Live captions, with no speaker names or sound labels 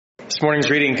This morning's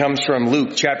reading comes from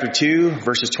Luke chapter 2,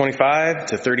 verses 25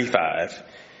 to 35.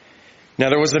 Now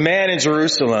there was a man in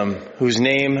Jerusalem whose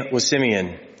name was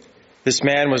Simeon. This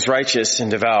man was righteous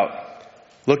and devout,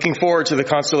 looking forward to the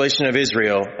consolation of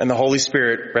Israel, and the Holy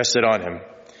Spirit rested on him.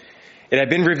 It had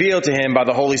been revealed to him by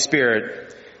the Holy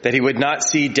Spirit that he would not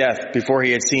see death before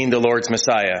he had seen the Lord's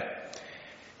Messiah.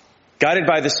 Guided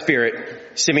by the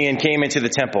Spirit, Simeon came into the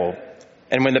temple,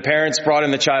 and when the parents brought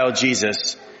in the child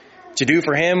Jesus, to do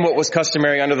for him what was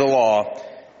customary under the law,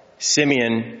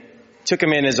 Simeon took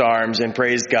him in his arms and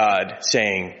praised God,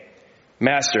 saying,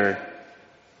 Master,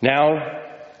 now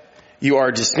you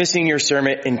are dismissing your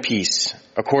servant in peace,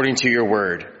 according to your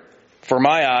word. For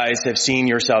my eyes have seen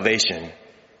your salvation,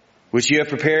 which you have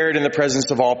prepared in the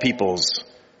presence of all peoples,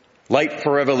 light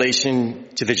for revelation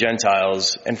to the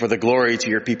Gentiles and for the glory to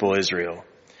your people Israel.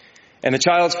 And the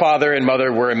child's father and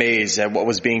mother were amazed at what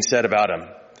was being said about him.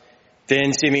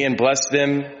 Then Simeon blessed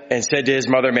them and said to his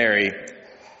mother Mary,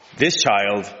 This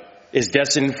child is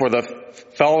destined for the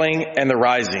falling and the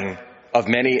rising of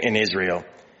many in Israel,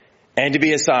 and to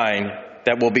be a sign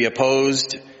that will be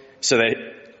opposed, so that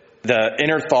the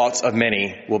inner thoughts of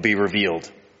many will be revealed,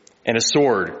 and a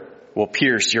sword will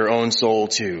pierce your own soul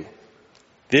too.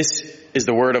 This is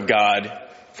the word of God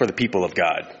for the people of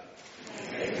God.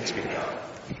 Thanks be to God.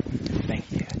 Thank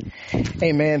you.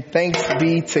 Amen. Thanks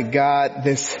be to God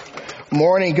this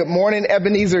morning. Good morning,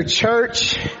 Ebenezer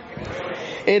Church.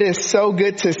 It is so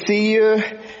good to see you.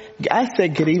 I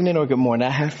said good evening or good morning.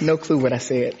 I have no clue what I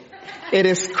said. It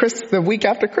is the week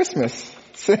after Christmas.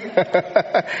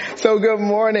 So good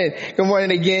morning. Good morning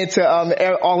again to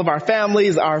all of our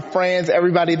families, our friends,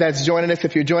 everybody that's joining us.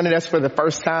 If you're joining us for the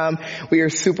first time, we are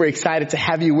super excited to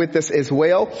have you with us as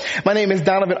well. My name is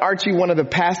Donovan Archie, one of the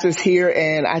pastors here,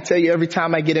 and I tell you, every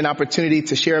time I get an opportunity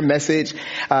to share a message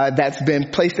that's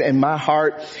been placed in my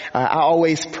heart, I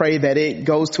always pray that it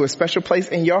goes to a special place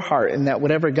in your heart, and that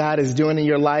whatever God is doing in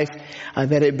your life,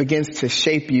 that it begins to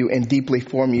shape you and deeply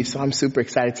form you. So I'm super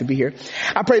excited to be here.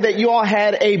 I pray that you all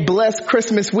had a blessed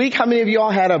Christmas week. How many of you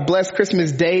all had a blessed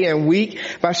Christmas day and week?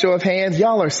 By show of hands,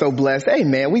 y'all are so blessed.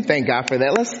 Amen. We thank God for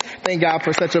that. Let's thank God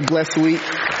for such a blessed week.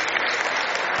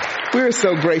 We're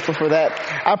so grateful for that.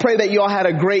 I pray that you all had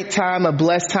a great time, a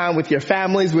blessed time with your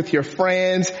families, with your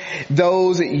friends,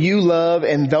 those you love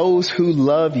and those who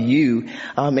love you.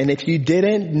 And if you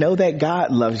didn't, know that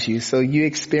God loves you. So you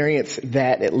experienced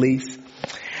that at least.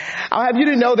 I'll have you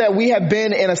to know that we have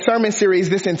been in a sermon series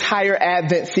this entire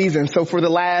Advent season. So for the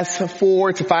last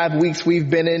 4 to 5 weeks, we've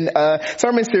been in a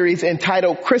sermon series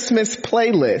entitled Christmas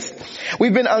Playlist.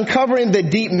 We've been uncovering the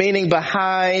deep meaning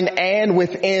behind and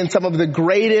within some of the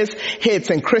greatest hits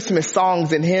and Christmas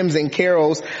songs and hymns and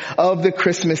carols of the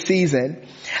Christmas season.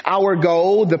 Our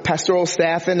goal, the pastoral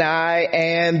staff and I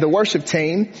and the worship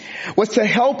team, was to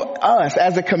help us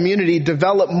as a community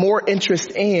develop more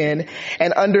interest in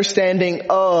and understanding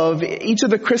of each of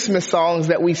the Christmas songs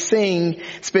that we sing,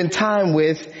 spend time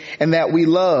with, and that we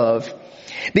love.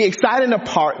 The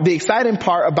exciting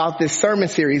part about this sermon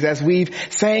series, as we've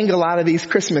sang a lot of these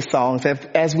Christmas songs,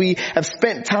 as we have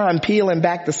spent time peeling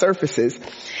back the surfaces,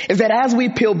 is that as we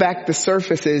peel back the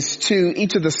surfaces to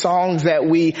each of the songs that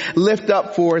we lift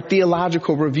up for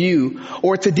theological review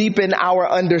or to deepen our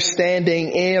understanding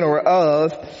in or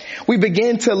of, we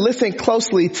begin to listen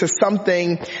closely to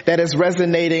something that is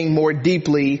resonating more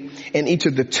deeply in each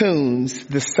of the tunes,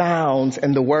 the sounds,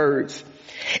 and the words.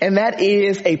 And that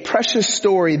is a precious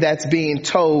story that's being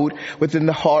told within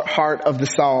the heart of the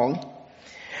song.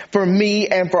 For me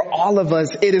and for all of us,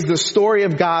 it is the story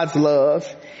of God's love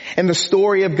and the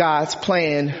story of God's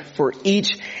plan for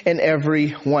each and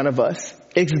every one of us.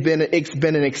 It's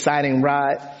been an exciting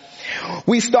ride.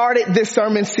 We started this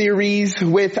sermon series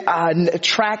with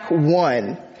track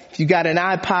 1. If you got an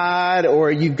iPod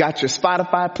or you've got your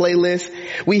Spotify playlist,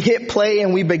 we hit play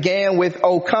and we began with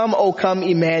O Come,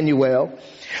 Emmanuel,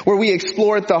 where we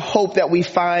explored the hope that we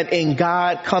find in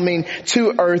God coming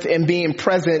to earth and being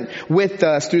present with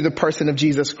us through the person of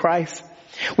Jesus Christ.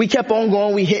 We kept on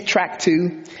going. We hit track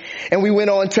 2 and we went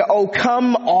on to O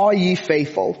Come All Ye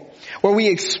Faithful, where we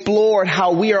explored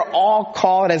how we are all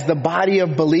called as the body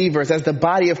of believers, as the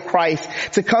body of Christ,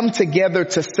 to come together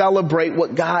to celebrate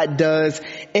what God does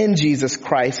in Jesus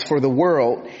Christ for the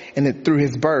world and through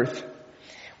his birth.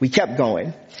 We kept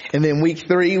going. And then week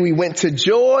 3, we went to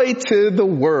Joy to the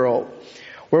World,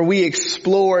 where we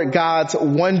explored God's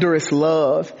wondrous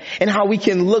love and how we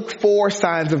can look for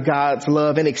signs of God's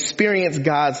love and experience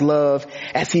God's love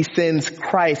as he sends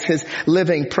Christ, his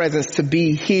living presence, to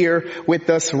be here with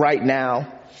us right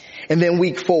now. And then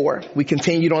week 4, we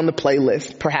continued on the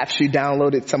playlist. Perhaps you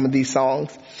downloaded some of these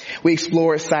songs. We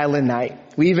explored Silent Night.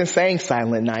 We even sang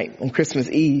Silent Night on Christmas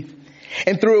Eve.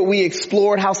 And through it, we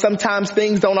explored how sometimes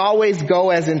things don't always go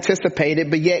as anticipated,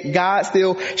 but yet God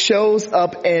still shows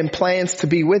up and plans to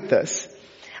be with us,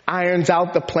 irons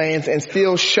out the plans, and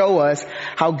still show us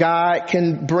how God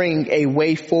can bring a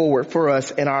way forward for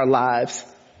us in our lives.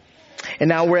 And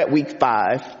now we're at week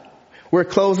 5. We're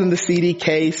closing the CD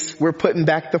case. We're putting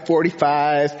back the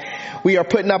 45s. We are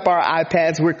putting up our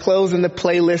iPads. We're closing the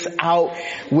playlist out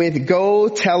with Go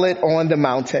Tell It on the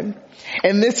Mountain.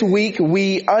 And this week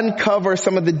we uncover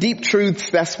some of the deep truths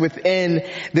that's within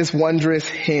this wondrous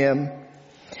hymn.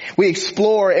 We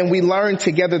explore and we learn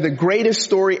together the greatest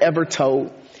story ever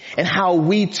told and how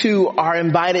we too are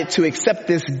invited to accept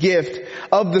this gift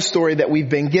of the story that we've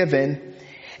been given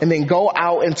and then go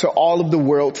out into all of the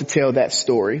world to tell that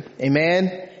story.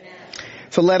 Amen?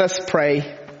 So let us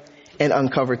pray and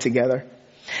uncover together.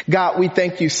 God, we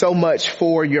thank you so much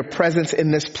for your presence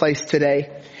in this place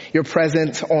today, your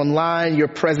presence online, your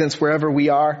presence wherever we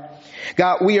are.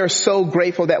 God, we are so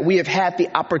grateful that we have had the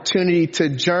opportunity to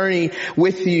journey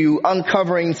with you,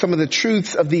 uncovering some of the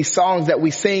truths of these songs that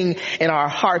we sing in our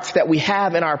hearts, that we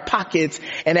have in our pockets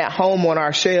and at home on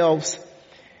our shelves.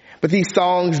 But these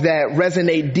songs that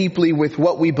resonate deeply with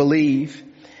what we believe.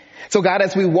 So God,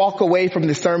 as we walk away from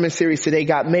the sermon series today,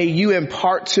 God, may you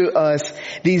impart to us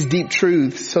these deep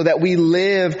truths so that we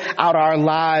live out our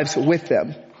lives with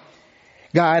them.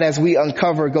 God, as we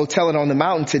uncover Go Tell It on the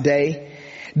Mountain today,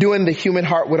 doing the human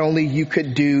heart what only you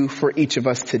could do for each of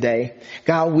us today.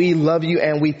 God, we love you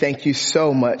and we thank you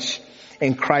so much.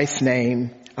 In Christ's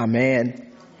name, amen.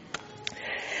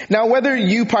 Now, whether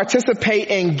you participate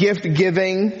in gift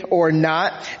giving or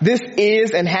not, this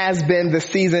is and has been the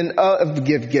season of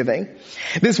gift giving.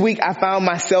 This week, I found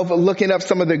myself looking up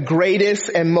some of the greatest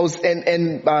and most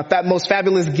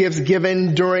fabulous gifts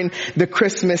given during the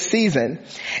Christmas season.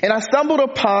 And I stumbled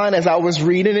upon, as I was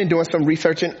reading and doing some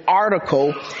research, an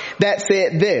article that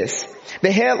said this.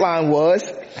 The headline was,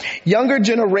 "Younger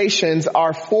generations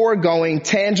are foregoing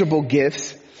tangible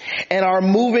gifts and are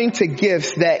moving to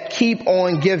gifts that keep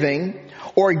on giving,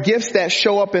 or gifts that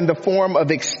show up in the form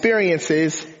of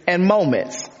experiences and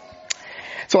moments."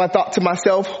 So I thought to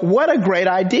myself, what a great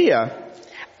idea.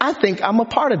 I think I'm a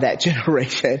part of that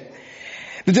generation.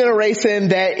 The generation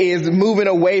that is moving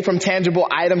away from tangible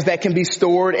items that can be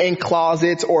stored in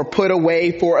closets or put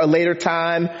away for a later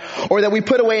time, or that we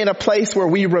put away in a place where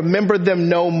we remember them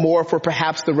no more for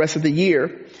perhaps the rest of the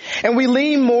year. And we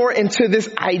lean more into this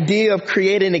idea of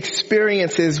creating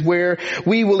experiences where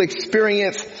we will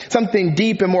experience something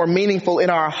deep and more meaningful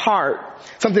in our heart,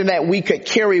 something that we could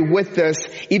carry with us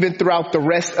even throughout the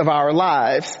rest of our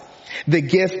lives, the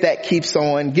gift that keeps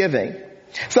on giving.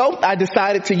 So I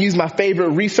decided to use my favorite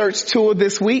research tool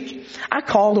this week. I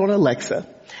called on Alexa.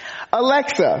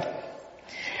 Alexa,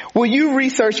 will you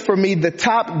research for me the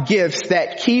top gifts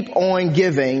that keep on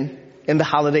giving in the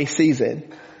holiday season?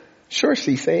 Sure,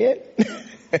 she said.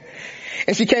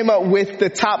 And she came up with the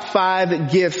top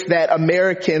 5 gifts that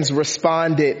Americans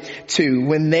responded to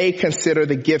when they consider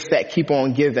the gifts that keep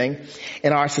on giving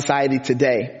in our society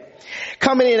today.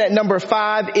 Coming in at number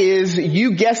 5 is,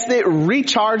 you guessed it,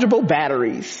 rechargeable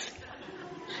batteries.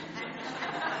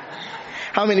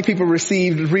 How many people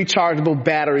received rechargeable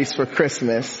batteries for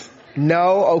Christmas?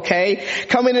 No? Okay.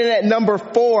 Coming in at number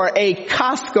 4, a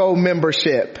Costco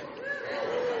membership.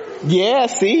 Yeah,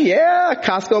 see, yeah,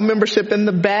 Costco membership in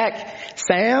the back.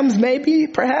 Sam's maybe,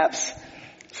 perhaps.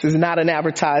 This is not an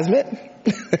advertisement.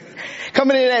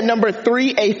 Coming in at number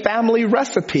 3, a family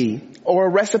recipe, or a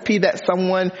recipe that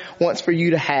someone wants for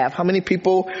you to have. How many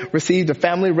people received a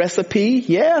family recipe?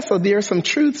 Yeah, so there are some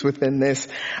truths within this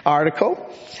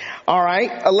article. All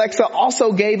right. Alexa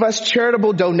also gave us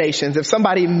charitable donations. If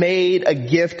somebody made a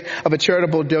gift of a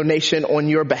charitable donation on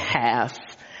your behalf,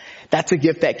 that's a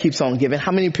gift that keeps on giving.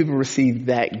 How many people received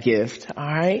that gift? All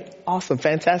right. Awesome.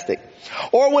 Fantastic.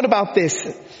 Or what about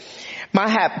this?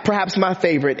 Perhaps my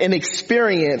favorite, an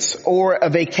experience or a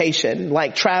vacation,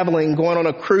 like traveling, going on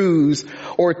a cruise,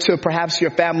 or to perhaps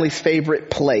your family's favorite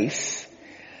place.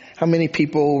 How many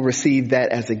people received that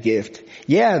as a gift?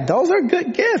 Yeah, those are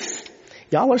good gifts.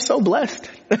 Y'all are so blessed.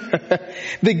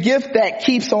 The gift that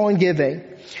keeps on giving.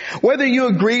 Whether you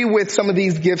agree with some of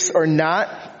these gifts or not,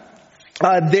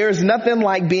 there's nothing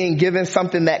like being given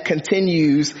something that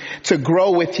continues to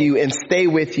grow with you and stay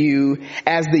with you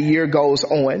as the year goes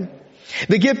on.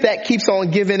 The gift that keeps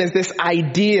on giving is this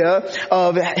idea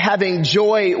of having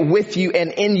joy with you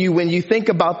and in you when you think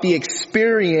about the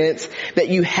experience that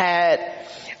you had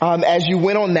as you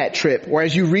went on that trip, or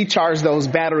as you recharge those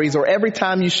batteries, or every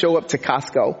time you show up to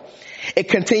Costco. It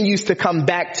continues to come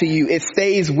back to you. It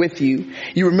stays with you.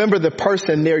 You remember the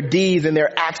person, their deeds, and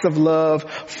their acts of love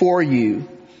for you.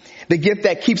 The gift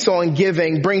that keeps on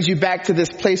giving brings you back to this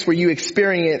place where you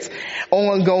experience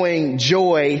ongoing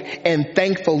joy and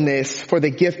thankfulness for the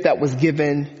gift that was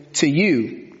given to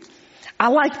you. I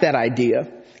like that idea.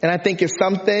 And I think it's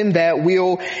something that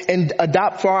we'll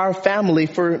adopt for our family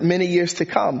for many years to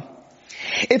come.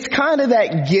 It's kind of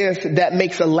that gift that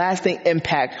makes a lasting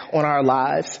impact on our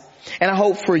lives. And I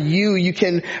hope for you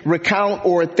can recount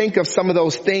or think of some of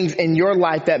those things in your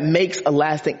life that makes a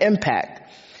lasting impact.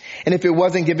 And if it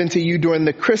wasn't given to you during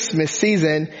the Christmas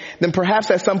season, then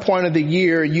perhaps at some point of the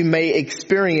year, you may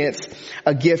experience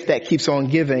a gift that keeps on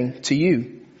giving to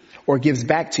you or gives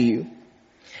back to you.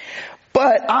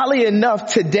 But oddly enough,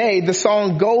 today, the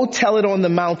song Go Tell It on the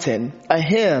Mountain, a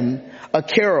hymn, a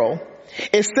carol,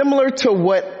 is similar to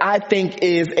what I think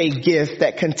is a gift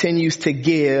that continues to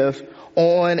give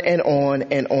on and on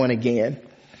and on again.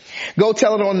 Go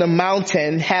Tell It on the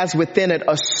Mountain has within it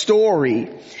a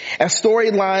storyline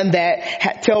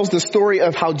that tells the story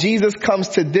of how Jesus comes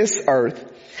to this earth,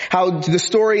 how the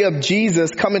story of Jesus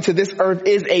coming to this earth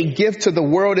is a gift to the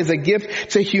world, is a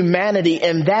gift to humanity,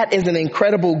 and that is an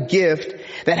incredible gift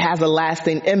that has a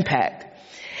lasting impact.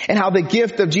 And how the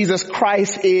gift of Jesus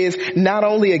Christ is not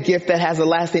only a gift that has a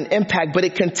lasting impact, but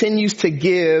it continues to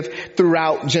give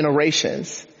throughout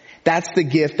generations. That's the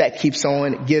gift that keeps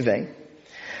on giving.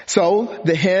 So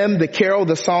the hymn, the carol,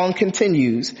 the song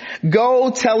continues.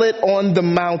 Go tell it on the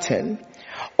mountain,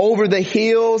 over the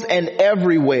hills and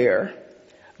everywhere.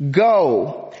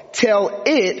 Go tell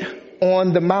it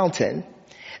on the mountain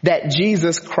that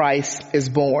Jesus Christ is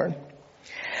born.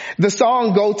 The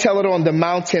song Go Tell It on the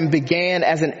Mountain began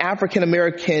as an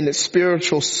African-American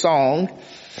spiritual song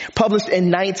published in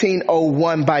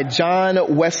 1901 by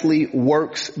John Wesley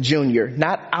Works Jr.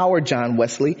 Not our John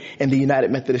Wesley in the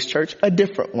United Methodist Church, a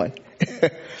different one.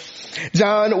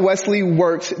 John Wesley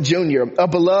Works Jr., a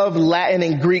beloved Latin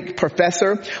and Greek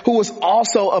professor who was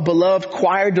also a beloved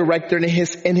choir director in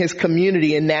his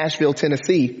community in Nashville,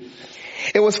 Tennessee.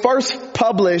 It was first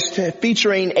published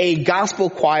featuring a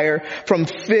gospel choir from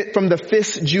the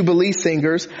Fisk Jubilee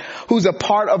Singers, who's a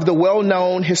part of the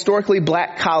well-known historically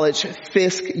black college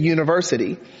Fisk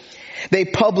University. They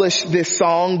published this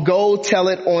song, Go Tell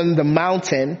It on the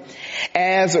Mountain,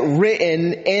 as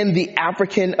written in the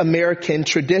African American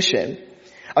tradition.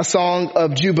 A song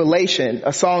of jubilation,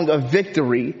 a song of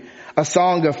victory, a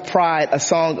song of pride, a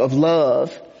song of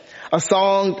love, a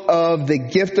song of the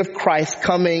gift of Christ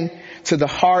coming to the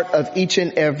heart of each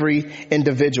and every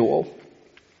individual.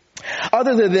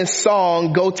 Other than this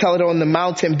song, Go Tell It on the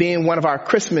Mountain being one of our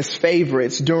Christmas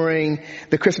favorites during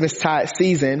the Christmastide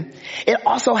season, it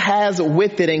also has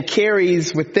with it and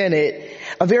carries within it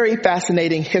a very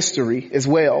fascinating history as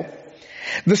well.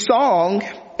 The song,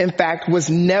 in fact, was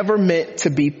never meant to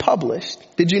be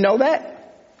published. Did you know that?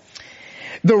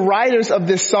 The writers of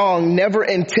this song never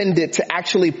intended to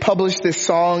actually publish this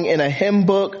song in a hymn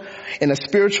book, in a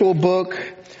spiritual book,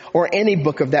 or any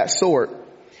book of that sort.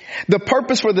 The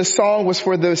purpose for the song was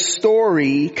for the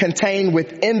story contained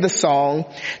within the song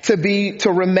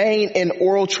to remain in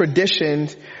oral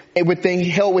traditions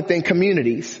held within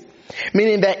communities.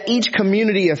 Meaning that each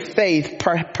community of faith,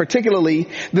 particularly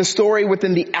the story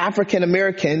within the African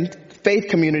American faith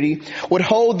community, would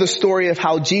hold the story of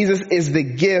how Jesus is the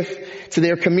gift to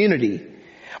their community,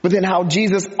 but then how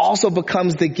Jesus also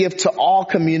becomes the gift to all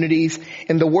communities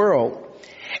in the world.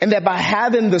 And that by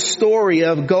having the story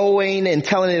of going and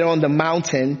telling it on the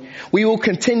mountain, we will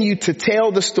continue to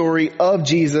tell the story of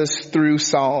Jesus through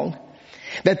song.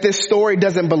 That this story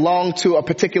doesn't belong to a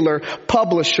particular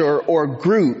publisher or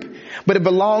group, but it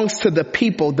belongs to the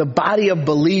people, the body of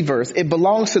believers. It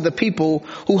belongs to the people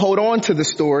who hold on to the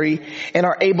story and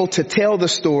are able to tell the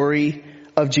story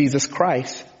of Jesus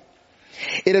Christ.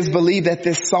 It is believed that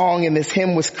this song and this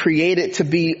hymn was created to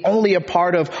be only a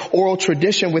part of oral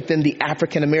tradition within the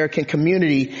African American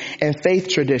community and faith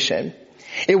tradition.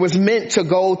 It was meant to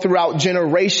go throughout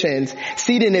generations,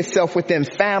 seeding itself within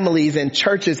families and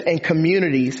churches and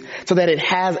communities so that it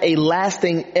has a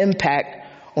lasting impact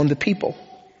on the people.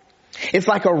 It's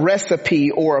like a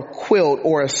recipe or a quilt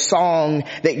or a song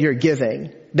that you're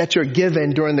given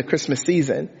during the Christmas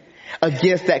season. A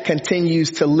gift that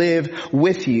continues to live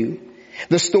with you.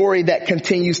 The story that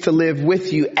continues to live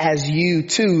with you as you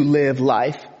too live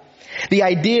life. The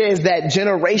idea is that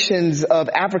generations of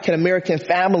African American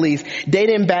families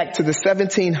dating back to the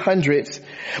 1700s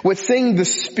would sing the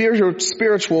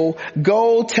spiritual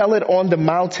Go Tell It on the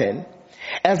Mountain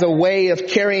as a way of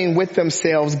carrying with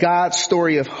themselves God's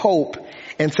story of hope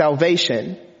and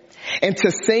salvation. And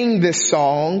to sing this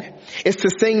song is to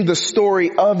sing the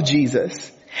story of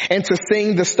Jesus. And to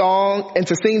sing the song and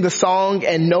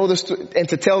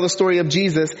to tell the story of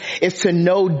Jesus is to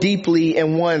know deeply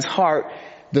in one's heart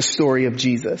the story of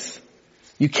Jesus.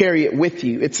 You carry it with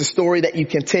you. It's a story that you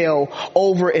can tell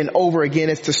over and over again.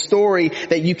 It's the story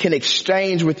that you can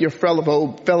exchange with your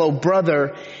fellow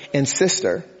brother and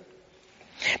sister.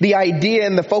 The idea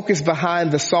and the focus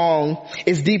behind the song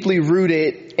is deeply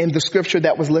rooted in the scripture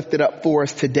that was lifted up for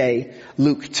us today,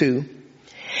 Luke 2.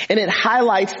 And it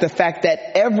highlights the fact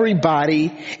that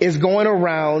everybody is going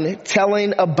around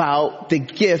telling about the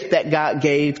gift that God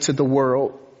gave to the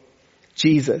world,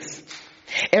 Jesus.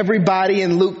 Everybody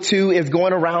in Luke 2 is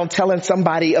going around telling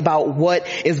somebody about what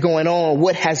is going on,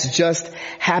 what has just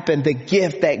happened, the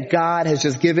gift that God has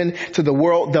just given to the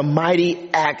world, the mighty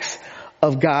acts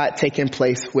of God taking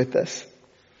place with us.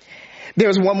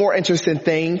 There's one more interesting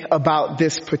thing about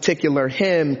this particular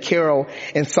hymn, carol,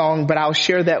 and song, but I'll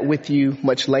share that with you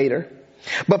much later.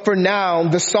 But for now,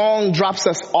 the song drops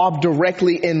us off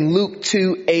directly in Luke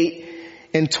 2, 8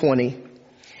 and 20.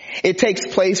 It takes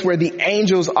place where the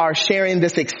angels are sharing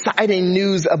this exciting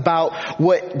news about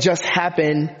what just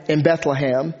happened in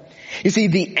Bethlehem. You see,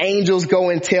 the angels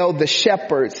go and tell the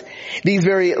shepherds, these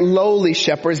very lowly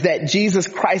shepherds, that Jesus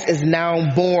Christ is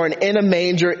now born in a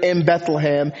manger in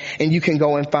Bethlehem, and you can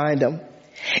go and find him.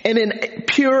 And in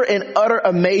pure and utter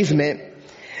amazement,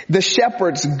 the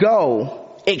shepherds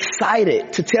go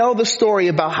excited to tell the story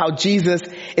about how Jesus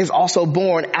is also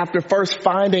born after first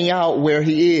finding out where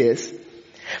he is.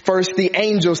 First, the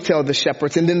angels tell the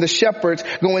shepherds, and then the shepherds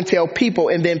go and tell people,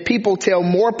 and then people tell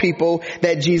more people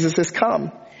that Jesus has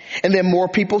come. And then more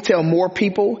people tell more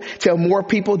people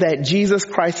that Jesus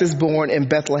Christ is born in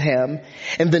Bethlehem.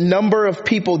 And the number of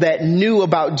people that knew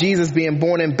about Jesus being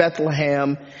born in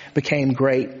Bethlehem became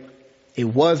great. It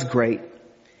was great.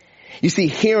 You see,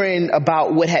 hearing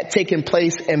about what had taken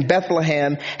place in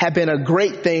Bethlehem had been a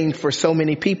great thing for so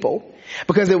many people.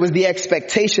 Because it was the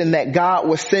expectation that God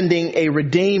was sending a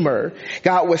Redeemer.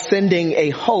 God was sending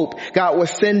a hope. God was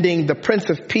sending the Prince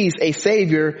of Peace, a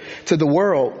Savior to the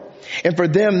world. And for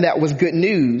them, that was good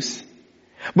news.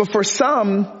 But for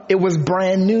some, it was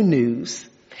brand new news.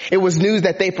 It was news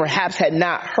that they perhaps had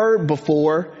not heard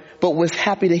before, but was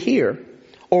happy to hear,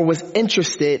 or was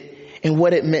interested in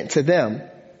what it meant to them.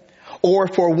 Or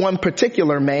for one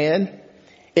particular man,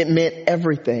 it meant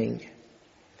everything.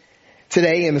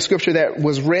 Today, in the scripture that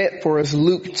was read for us,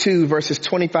 Luke 2, verses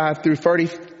 25 through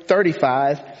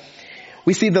 35,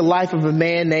 we see the life of a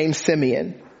man named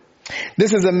Simeon.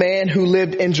 This is a man who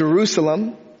lived in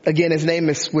Jerusalem. Again, his name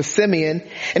was Simeon,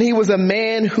 and he was a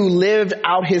man who lived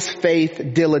out his faith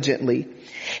diligently.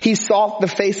 He sought the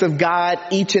face of God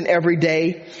each and every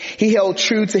day. He held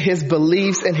true to his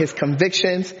beliefs and his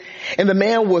convictions, and the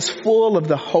man was full of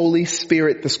the Holy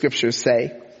Spirit, the scriptures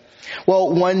say.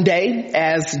 Well, one day,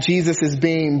 as Jesus is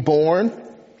being born,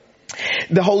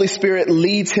 the Holy Spirit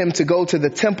leads him to go to the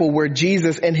temple where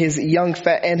Jesus and his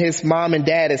his mom and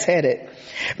dad is headed.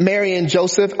 Mary and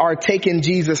Joseph are taking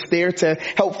Jesus there to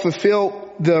help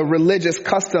fulfill the religious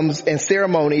customs and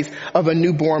ceremonies of a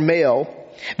newborn male.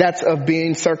 That's of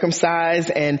being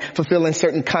circumcised and fulfilling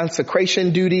certain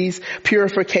consecration duties,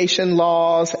 purification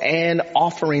laws, and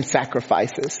offering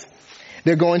sacrifices.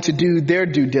 They're going to do their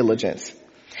due diligence.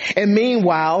 And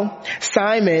meanwhile,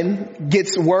 Simon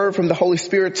gets word from the Holy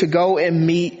Spirit to go and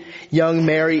meet young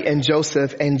Mary and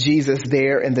Joseph and Jesus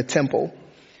there in the temple.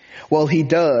 Well, he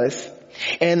does.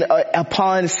 And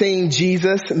upon seeing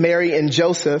Jesus, Mary, and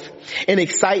Joseph, in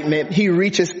excitement, he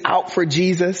reaches out for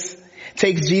Jesus,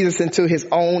 takes Jesus into his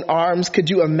own arms. Could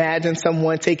you imagine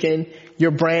someone taking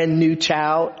your brand new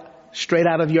child straight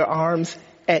out of your arms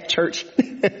at church?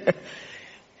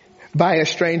 By a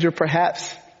stranger,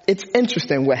 perhaps? It's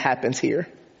interesting what happens here.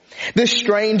 This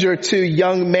stranger to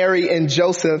young Mary and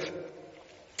Joseph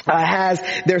has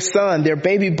their son, their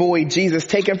baby boy Jesus,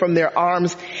 taken from their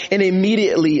arms, and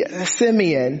immediately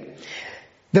Simeon,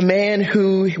 the man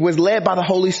who was led by the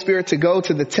Holy Spirit to go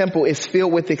to the temple, is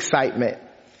filled with excitement.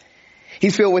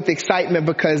 He's filled with excitement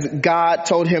because God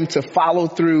told him to follow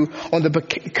through on the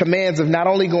commands of not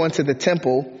only going to the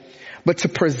temple, but to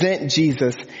present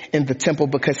Jesus in the temple,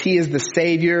 because he is the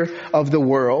Savior of the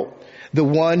world, the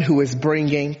one who is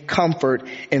bringing comfort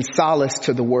and solace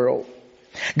to the world.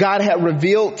 God had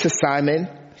revealed to Simon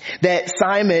that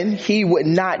Simon, he would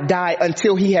not die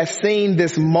until he has seen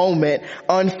this moment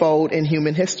unfold in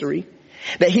human history.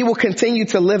 That he will continue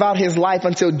to live out his life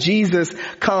until Jesus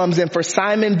comes. And for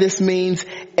Simon, this means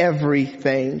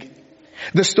everything.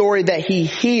 The story that he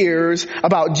hears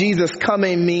about Jesus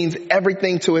coming means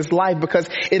everything to his life because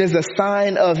it is a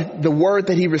sign of the word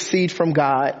that he received from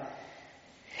God.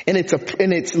 And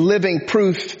it's living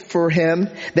proof for him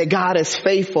that God is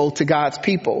faithful to God's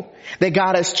people, that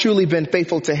God has truly been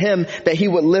faithful to him, that he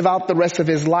would live out the rest of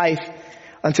his life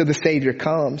until the Savior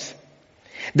comes.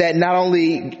 That not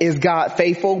only is God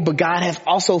faithful, but God has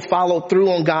also followed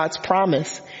through on God's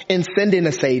promise in sending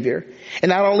a Savior. And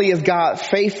not only is God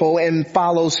faithful and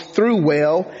follows through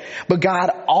well, but God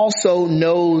also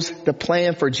knows the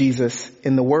plan for Jesus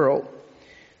in the world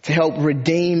to help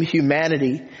redeem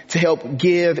humanity, to help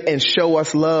give and show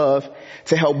us love,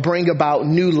 to help bring about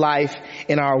new life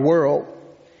in our world.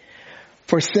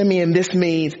 For Simeon, this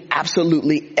means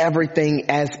absolutely everything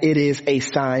as it is a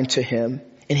sign to him.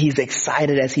 And he's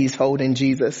excited as he's holding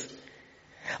Jesus.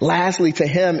 Lastly, to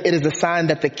him, it is a sign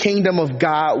that the kingdom of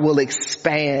God will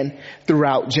expand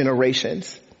throughout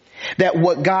generations. That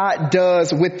what God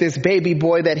does with this baby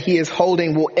boy that he is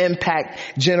holding will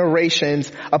impact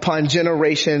generations upon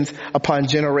generations upon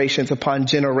generations upon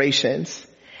generations.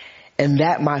 And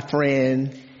that, my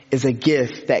friend, is a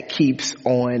gift that keeps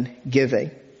on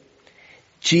giving.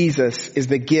 Jesus is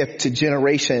the gift to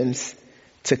generations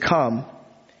to come.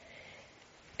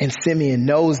 And Simeon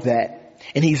knows that,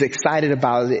 and he's excited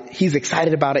about it. He's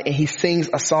excited about it, and he sings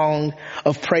a song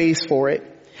of praise for it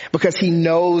because he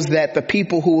knows that the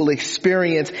people who will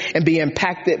experience and be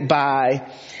impacted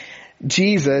by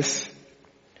Jesus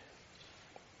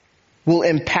will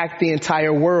impact the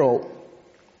entire world.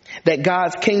 That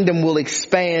God's kingdom will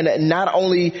expand not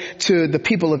only to the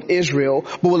people of Israel,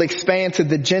 but will expand to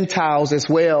the Gentiles as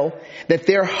well. That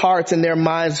their hearts and their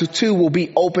minds too will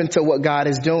be open to what God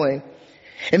is doing.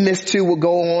 And this too will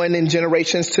go on in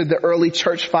generations to the early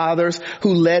church fathers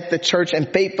who led the church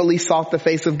and faithfully sought the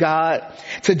face of God.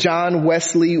 To John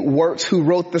Wesley Wirtz, who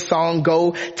wrote the song,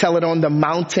 Go Tell It on the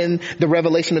Mountain, the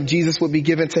revelation of Jesus would be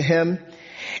given to him.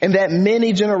 And that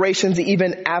many generations,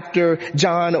 even after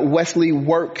John Wesley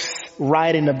Wirtz'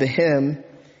 writing of the hymn,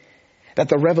 that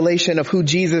the revelation of who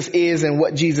Jesus is and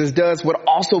what Jesus does would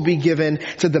also be given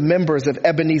to the members of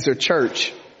Ebenezer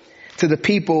Church, to the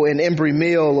people in Embry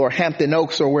Mill or Hampton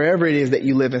Oaks or wherever it is that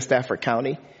you live in Stafford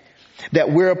County.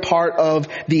 That we're a part of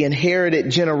the inherited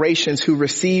generations who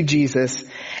receive Jesus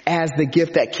as the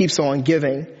gift that keeps on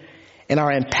giving and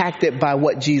are impacted by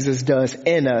what Jesus does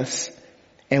in us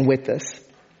and with us.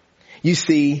 You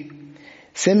see,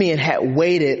 Simeon had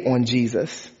waited on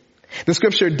Jesus. The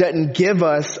scripture doesn't give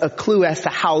us a clue as to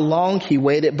how long he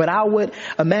waited, but I would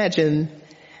imagine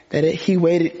that he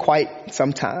waited quite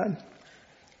some time.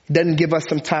 It doesn't give us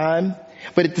some time,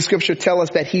 but the scripture tells us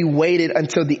that he waited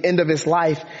until the end of his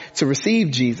life to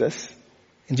receive Jesus.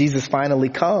 And Jesus finally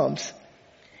comes.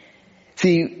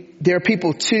 See, there are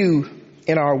people too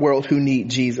in our world who need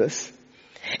Jesus.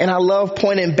 And I love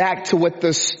pointing back to what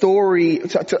the story,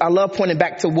 I love pointing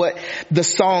back to what the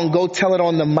song, Go Tell It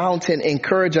on the Mountain,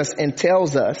 encourages us and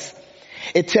tells us.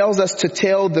 It tells us to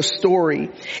tell the story.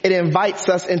 It invites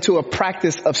us into a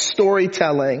practice of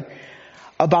storytelling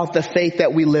about the faith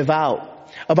that we live out,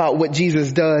 about what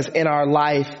Jesus does in our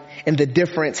life and the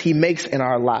difference he makes in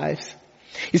our lives.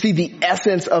 You see, the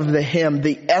essence of the hymn,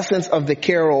 the essence of the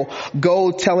carol,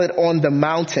 Go Tell It on the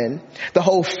Mountain, the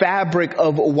whole fabric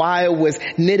of why it was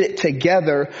knitted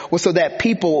together was so that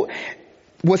people,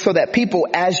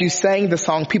 as you sang the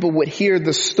song, people would hear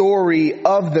the story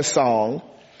of the song,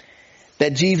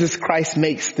 that Jesus Christ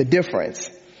makes the difference.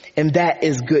 And that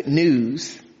is good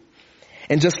news.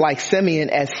 And just like Simeon,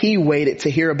 as he waited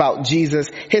to hear about Jesus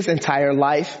his entire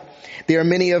life, there are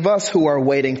many of us who are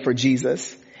waiting for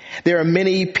Jesus. There are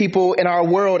many people in our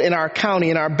world, in our county,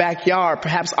 in our backyard,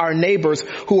 perhaps our neighbors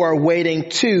who are waiting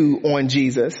too on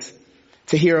Jesus,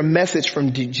 to hear a message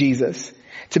from Jesus,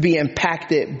 to be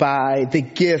impacted by the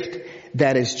gift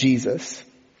that is Jesus.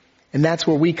 And that's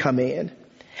where we come in.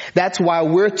 That's why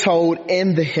we're told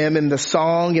in the hymn, in the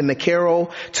song, in the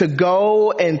carol, to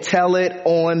go and tell it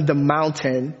on the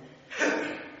mountain.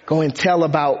 Go and tell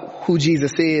about who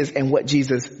Jesus is and what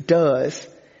Jesus does,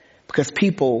 because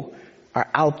people are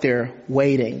out there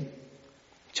waiting,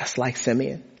 just like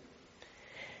Simeon.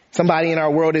 Somebody in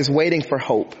our world is waiting for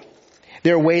hope.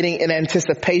 They're waiting in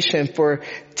anticipation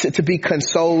to be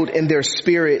consoled in their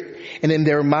spirit and in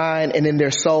their mind and in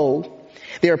their soul.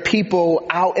 There are people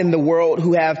out in the world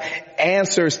who have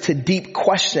answers to deep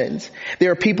questions.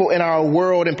 There are people in our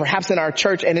world and perhaps in our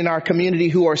church and in our community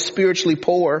who are spiritually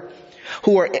poor,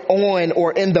 who are on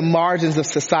or in the margins of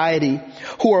society,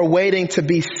 who are waiting to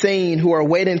be seen, who are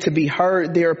waiting to be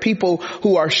heard. There are people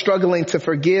who are struggling to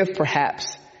forgive,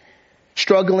 perhaps,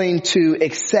 struggling to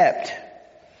accept,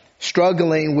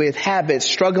 struggling with habits,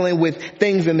 struggling with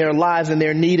things in their lives, and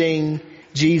they're needing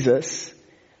Jesus.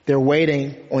 They're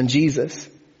waiting on Jesus.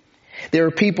 There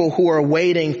are people who are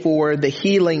waiting for the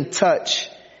healing touch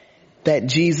that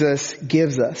Jesus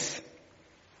gives us.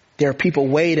 There are people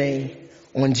waiting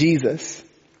on Jesus.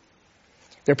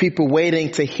 There are people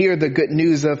waiting to hear the good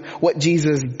news of what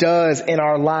Jesus does in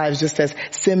our lives, just as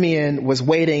Simeon was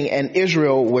waiting and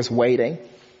Israel was waiting.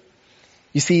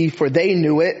 You see, for they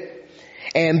knew it,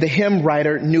 and the hymn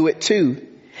writer knew it too,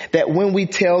 that when we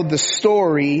tell the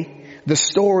story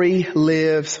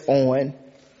lives on.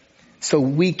 So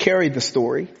we carry the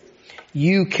story.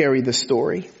 You carry the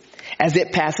story as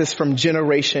it passes from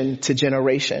generation to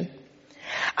generation.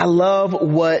 I love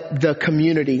what the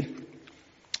community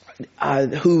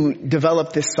who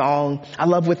developed this song, I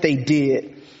love what they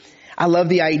did. I love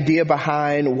the idea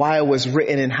behind why it was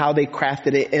written and how they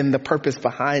crafted it and the purpose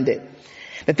behind it.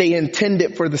 That they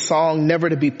intended for the song never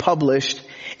to be published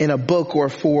in a book or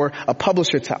for a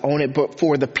publisher to own it, but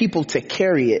for the people to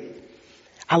carry it.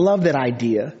 I love that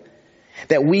idea.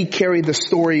 That we carry the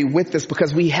story with us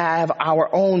because we have our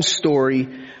own story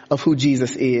of who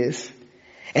Jesus is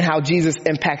and how Jesus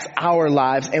impacts our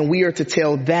lives. And we are to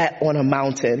tell that on a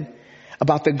mountain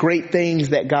about the great things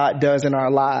that God does in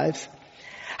our lives,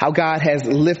 how God has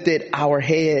lifted our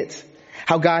heads,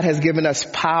 how God has given us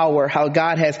power, how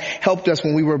God has helped us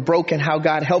when we were broken, how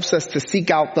God helps us to seek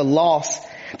out the lost,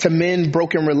 to mend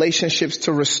broken relationships,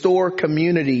 to restore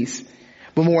communities.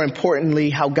 But more importantly,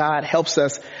 how God helps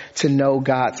us to know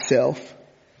God's self.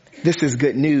 This is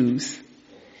good news.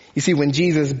 You see, when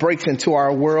Jesus breaks into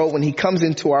our world, when he comes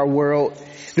into our world,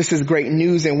 this is great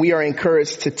news, and we are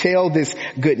encouraged to tell this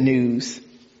good news.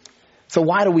 So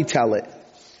why do we tell it?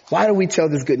 Why do we tell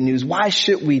this good news? Why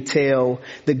should we tell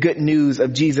the good news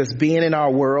of Jesus being in our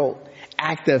world,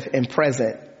 active and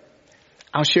present?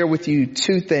 I'll share with you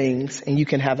two things, and you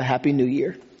can have a happy new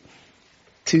year.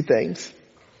 Two things.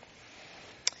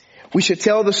 We should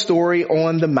tell the story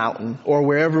on the mountain or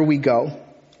wherever we go,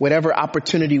 whatever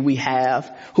opportunity we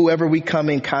have, whoever we come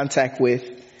in contact with,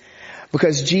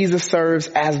 because Jesus serves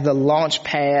as the launch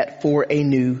pad for a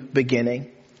new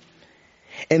beginning.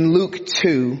 In Luke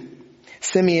 2,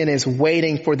 Simeon is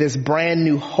waiting for this brand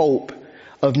new hope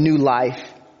of new life,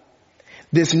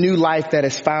 this new life that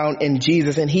is found in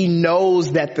Jesus. And he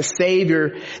knows that the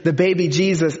Savior, the baby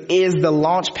Jesus, is the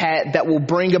launch pad that will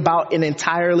bring about an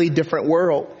entirely different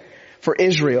world for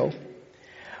Israel.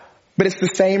 But it's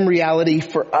the same reality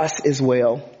for us as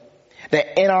well.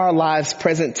 That in our lives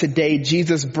present today,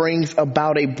 Jesus brings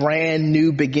about a brand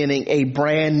new beginning, a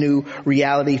brand new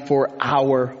reality for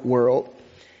our world.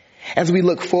 As we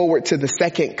look forward to the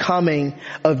second coming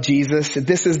of Jesus,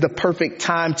 this is the perfect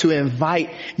time to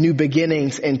invite new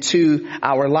beginnings into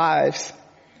our lives.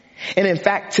 And in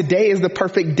fact, today is the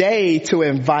perfect day to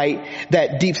invite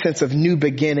that deep sense of new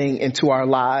beginning into our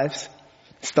lives.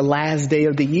 It's the last day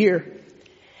of the year.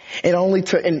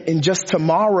 And just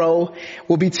tomorrow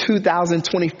will be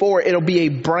 2024. It'll be a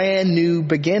brand new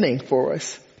beginning for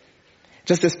us.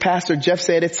 Just as Pastor Jeff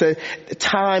said, it's a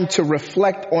time to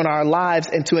reflect on our lives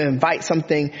and to invite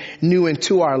something new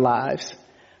into our lives.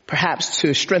 Perhaps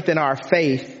to strengthen our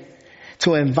faith,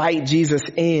 to invite Jesus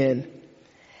in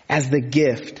as the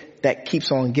gift that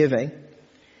keeps on giving.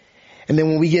 And then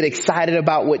when we get excited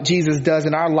about what Jesus does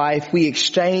in our life, we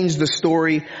exchange the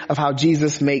story of how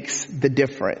Jesus makes the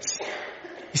difference.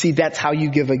 You see, that's how you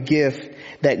give a gift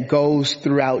that goes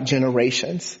throughout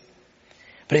generations.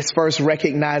 But it's first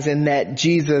recognizing that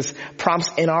Jesus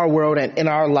prompts in our world and in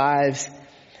our lives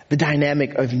the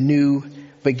dynamic of new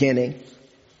beginning.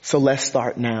 So let's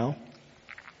start now.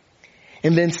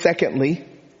 And then secondly,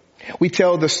 we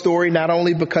tell the story not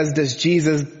only because does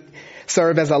Jesus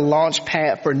serve as a launch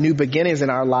pad for new beginnings in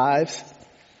our lives,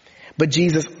 but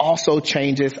Jesus also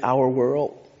changes our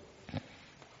world.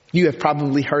 You have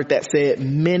probably heard that said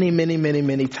many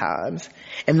times.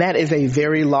 And that is a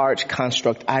very large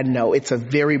construct. I know it's a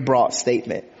very broad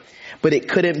statement, but it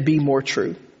couldn't be more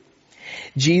true.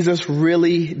 Jesus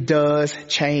really does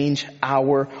change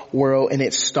our world, and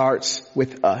it starts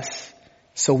with us.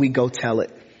 So we go tell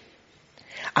it.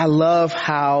 I love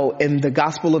how in the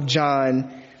Gospel of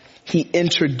John, he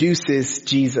introduces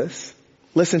Jesus.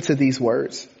 Listen to these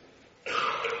words.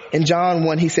 In John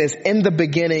 1, he says, "In the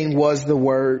beginning was the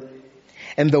Word,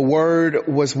 and the Word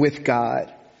was with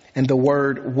God, and the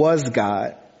Word was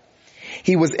God.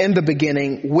 He was in the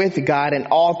beginning with God, and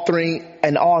all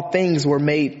things were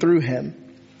made through him.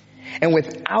 And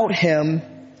without him,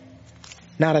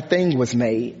 not a thing was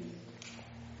made.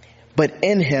 But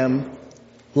in him,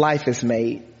 life is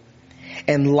made.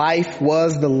 And life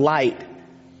was the light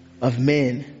of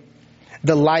men.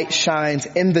 The light shines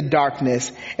in the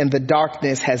darkness, and the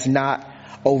darkness has not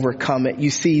overcome it. You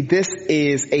see, this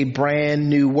is a brand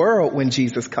new world when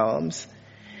Jesus comes.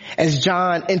 As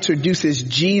John introduces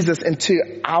Jesus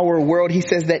into our world, he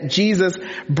says that Jesus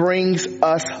brings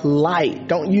us light.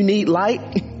 Don't you need light?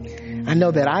 I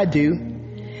know that I do.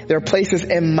 There are places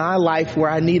in my life where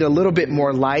I need a little bit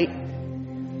more light,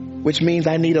 which means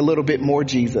I need a little bit more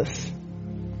Jesus.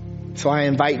 So I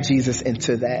invite Jesus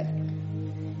into that.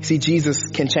 See, Jesus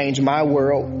can change my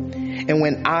world. And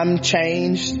when I'm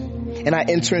changed and I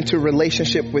enter into a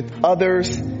relationship with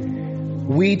others,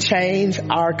 we change,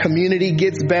 our community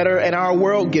gets better, and our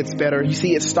world gets better. You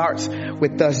see, it starts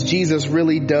with us. Jesus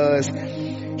really does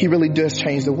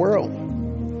change the world.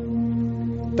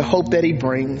 The hope that he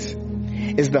brings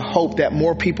is the hope that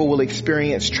more people will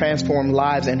experience transformed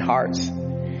lives and hearts.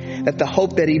 That the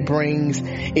hope that he brings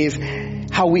is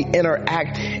how we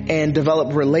interact and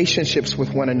develop relationships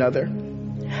with one another.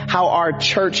 How our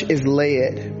church is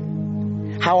led.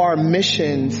 How our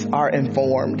missions are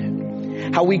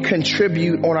informed. How we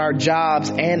contribute on our jobs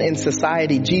and in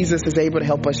society. Jesus is able to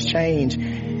help us change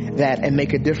that and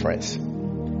make a difference.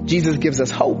 Jesus gives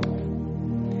us hope.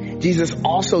 Jesus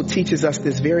also teaches us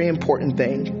this very important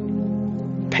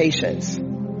thing: patience,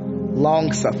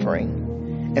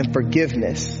 long-suffering, and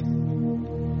forgiveness.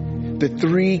 The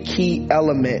three key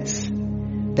elements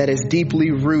that is deeply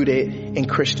rooted in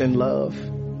Christian love.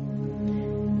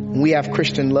 When we have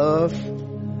Christian love,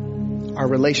 our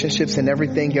relationships and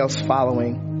everything else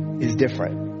following is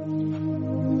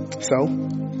different. So,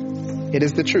 it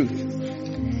is the truth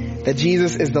that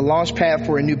Jesus is the launch pad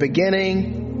for a new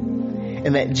beginning,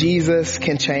 and that Jesus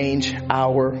can change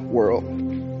our world.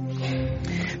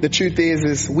 The truth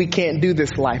is we can't do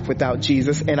this life without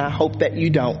Jesus, and I hope that you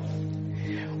don't.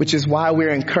 Which is why we're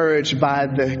encouraged by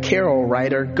the carol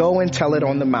writer, go and tell it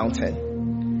on the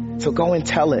mountain. So go and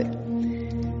tell it.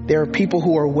 There are people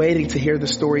who are waiting to hear the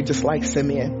story just like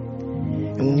Simeon.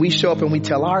 And when we show up and we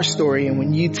tell our story, and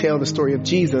when you tell the story of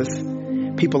Jesus,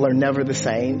 people are never the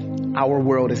same. Our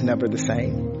world is never the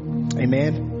same.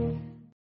 Amen.